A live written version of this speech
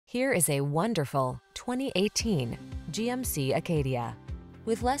Here is a wonderful 2018 GMC Acadia.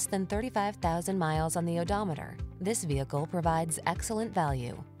 With less than 35,000 miles on the odometer, this vehicle provides excellent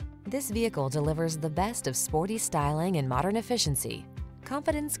value. This vehicle delivers the best of sporty styling and modern efficiency.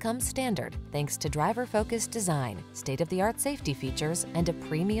 Confidence comes standard thanks to driver-focused design, state-of-the-art safety features, and a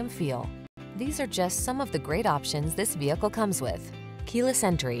premium feel. These are just some of the great options this vehicle comes with: keyless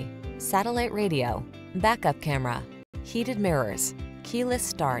entry, satellite radio, backup camera, heated mirrors, keyless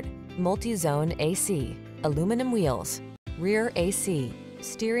start, multi-zone AC, aluminum wheels, rear AC,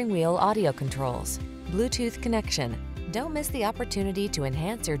 steering wheel audio controls, Bluetooth connection. Don't miss the opportunity to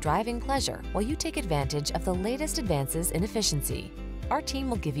enhance your driving pleasure while you take advantage of the latest advances in efficiency. Our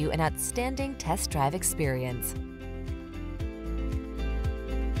team will give you an outstanding test drive experience.